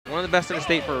One of the best in the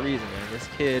state for a reason, man. This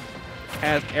kid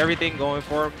has everything going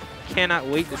for him. Cannot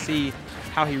wait to see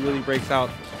how he really breaks out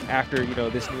after, you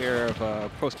know, this new era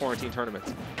of post-quarantine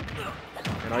tournaments.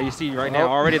 And all you see right now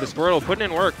already, the Squirtle putting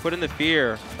in work, putting the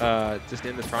fear just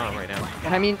in this round right now.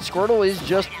 And I mean, Squirtle is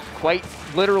just quite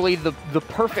literally the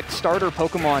perfect starter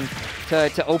Pokemon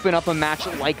to open up a match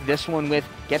like this one with.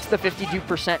 Gets the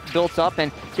 52% built up, and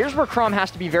here's where Chrom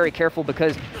has to be very careful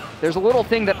because there's a little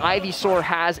thing that Ivysaur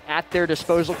has at their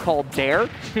disposal called Dare,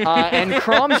 and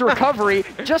Chrom's recovery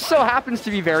just so happens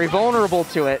to be very vulnerable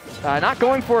to it. Not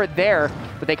going for it there,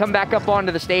 but they come back up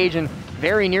onto the stage and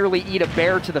very nearly eat a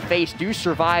bear to the face, do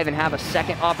survive and have a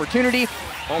second opportunity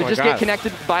to just get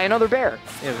connected by another bear.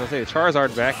 Yeah, I was gonna say, the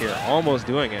Charizard back here, almost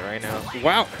doing it right now.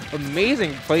 Wow,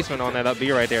 amazing placement on that up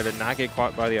B right there to not get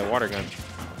caught by the water gun.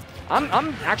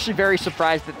 I'm actually very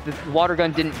surprised that the water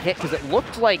gun didn't hit because it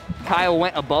looked like Kyle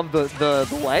went above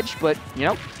the ledge, but, you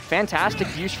know, fantastic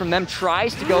use from them.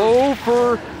 Tries to go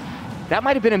for... That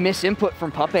might have been a misinput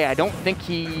from Puppeh. I don't think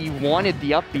he wanted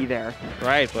the up B there.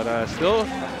 Right, but still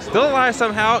alive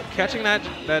somehow, catching that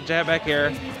jab back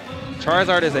air.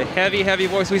 Charizard is a heavy, heavy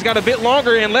boy, so he's got a bit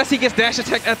longer unless he gets dash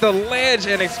attack at the ledge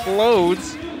and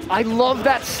explodes. I love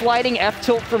that sliding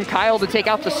F-tilt from Kyle to take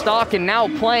out the stock, and now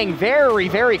playing very,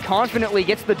 very confidently,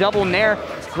 gets the double nair,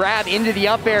 grab into the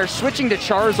up air, switching to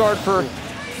Charizard for,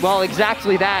 well,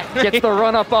 exactly that. Gets the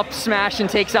run-up smash and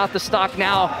takes out the stock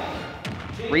now.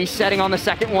 Resetting on the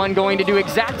second one, going to do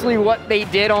exactly what they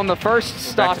did on the first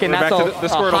stock, and that's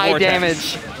a high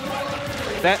damage.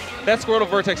 That Squirtle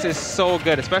Vortex is so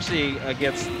good, especially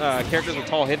against characters with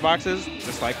tall hitboxes,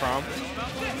 just like Chrom.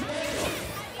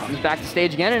 Comes back to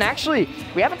stage again, and actually,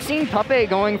 we haven't seen Puppeh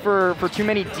going for too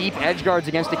many deep edge guards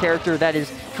against a character that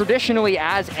is traditionally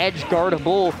as edge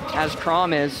guardable as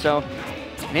Chrom is, so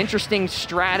an interesting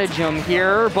stratagem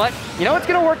here, but you know it's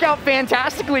going to work out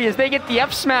fantastically as they get the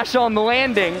F smash on the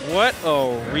landing. What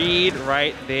a read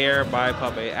right there by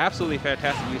Puppeh. Absolutely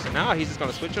fantastic use. And now he's just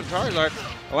going to switch up Charizard.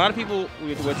 A lot of people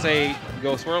would say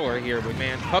go Swirler here, but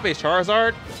man, Puppeh's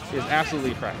Charizard is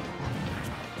absolutely cracked.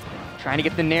 Trying to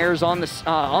get the nairs on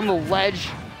the ledge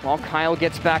while Kyle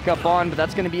gets back up on, but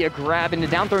that's going to be a grab into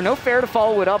down throw. No fair to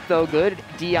follow it up though. Good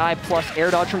DI plus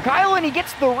air dodge from Kyle, and he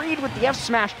gets the read with the F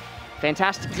smash.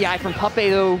 Fantastic DI from Puppeh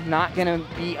though, not going to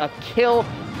be a kill.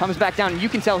 Comes back down, and you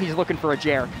can tell he's looking for a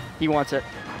Jair. He wants it.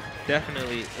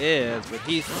 Definitely is, but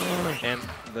he's, and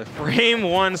the frame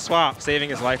one swap saving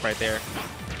his life right there.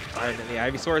 All right, then the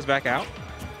Ivysaur is back out.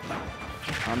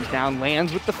 Comes down,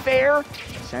 lands with the fair,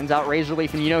 sends out Razor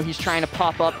Leaf, and you know he's trying to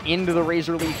pop up into the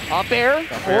Razor Leaf up air,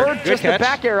 or just the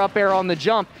back air up air on the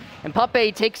jump. And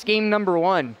Puppeh takes game number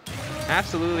 1.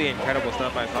 Absolutely incredible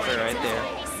stuff by Puppeh right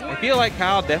there. I feel like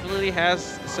Kyle definitely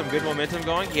has some good momentum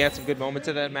going. He had some good moments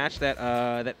in that match.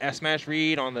 That S-smash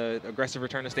read on the aggressive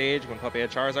return to stage when Puppeh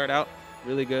had Charizard out.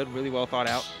 Really good, really well thought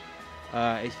out.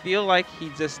 I feel like he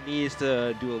just needs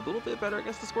to do a little bit better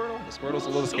against the Squirtle. The Squirtle's a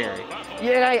little scary.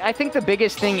 Yeah, I think the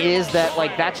biggest thing is that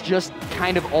like that's just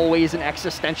kind of always an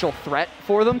existential threat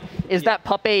for them, is that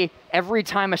Puppeh, every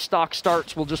time a stock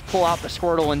starts, will just pull out the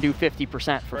Squirtle and do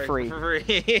 50% for free.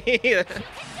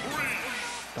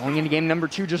 Going into game number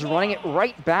 2, just running it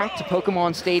right back to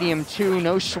Pokemon Stadium 2.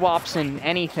 No swaps in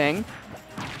anything.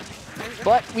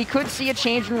 But we could see a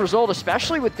change in result,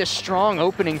 especially with this strong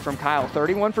opening from Kyle.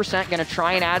 31% going to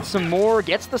try and add some more.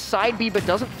 Gets the side B, but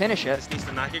doesn't finish it. Just needs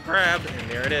to not get grabbed, and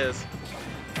there it is.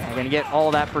 We're going to get all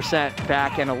that percent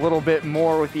back and a little bit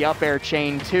more with the up air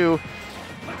chain, too.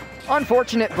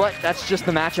 Unfortunate, but that's just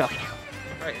the matchup.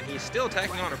 Right, and he's still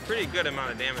tacking on a pretty good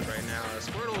amount of damage right now.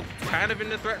 Squirtle kind of in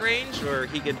the threat range, or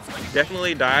he could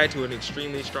definitely die to an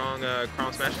extremely strong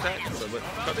Chrom Smash attack. So, but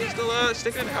Puppeh's still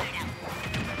sticking it out.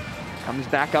 Comes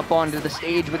back up onto the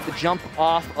stage with the jump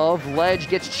off of ledge,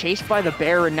 gets chased by the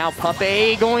bear, and now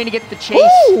Puppeh going to get the chase.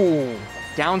 Ooh.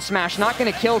 Down smash, not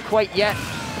going to kill quite yet.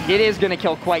 It is going to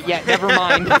kill quite yet, never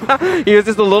mind. He was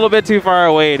just a little bit too far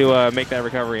away to make that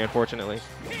recovery, unfortunately.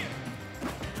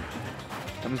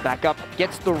 Comes back up,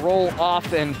 gets the roll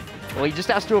off, and well, he just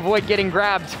has to avoid getting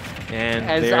grabbed. And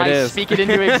as there it I is. speak it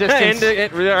into existence.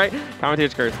 All right,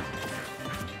 commentator's curse.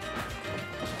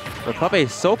 But Puppeh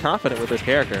is so confident with this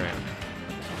character, man.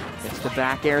 Gets the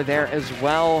back air there as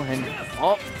well, and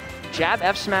oh, jab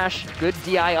F smash, good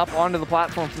DI up onto the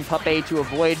platform from Puppeh to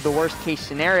avoid the worst case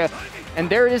scenario. And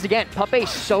there it is again. Puppeh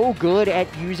so good at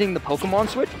using the Pokemon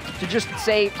Switch to just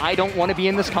say, I don't want to be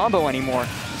in this combo anymore.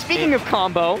 Speaking of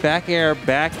combo. Back air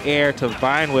to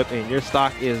Vine Whip, and your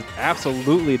stock is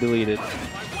absolutely deleted.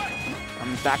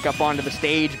 Comes back up onto the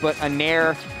stage, but a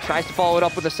Nair Tries to follow it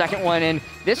up with a second one, and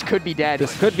this could be dead.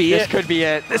 This could be it. This could be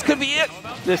it. This could be it.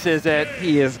 This is it.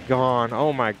 He is gone.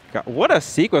 Oh my god. What a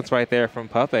sequence right there from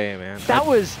Puppeh, man. That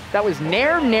was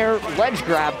nair, nair, ledge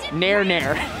grab, nair,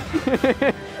 nair.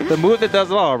 The move that does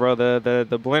it all, bro.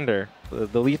 The blender,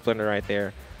 the leaf blender right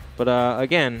there. But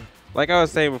again, like I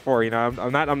was saying before, you know,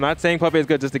 I'm not saying Puppeh is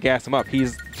good just to gas him up.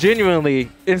 He's genuinely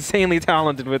insanely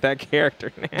talented with that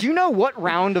character. Man. Do you know what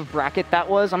round of bracket that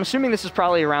was? I'm assuming this is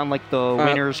probably around like the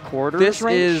winners quarters This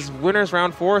range? is winners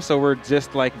round 4, so we're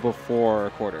just like before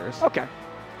quarters. Okay.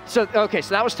 So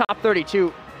that was top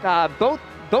 32.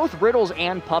 Both Riddles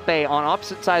and Puppeh on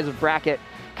opposite sides of bracket,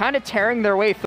 kind of tearing their way through.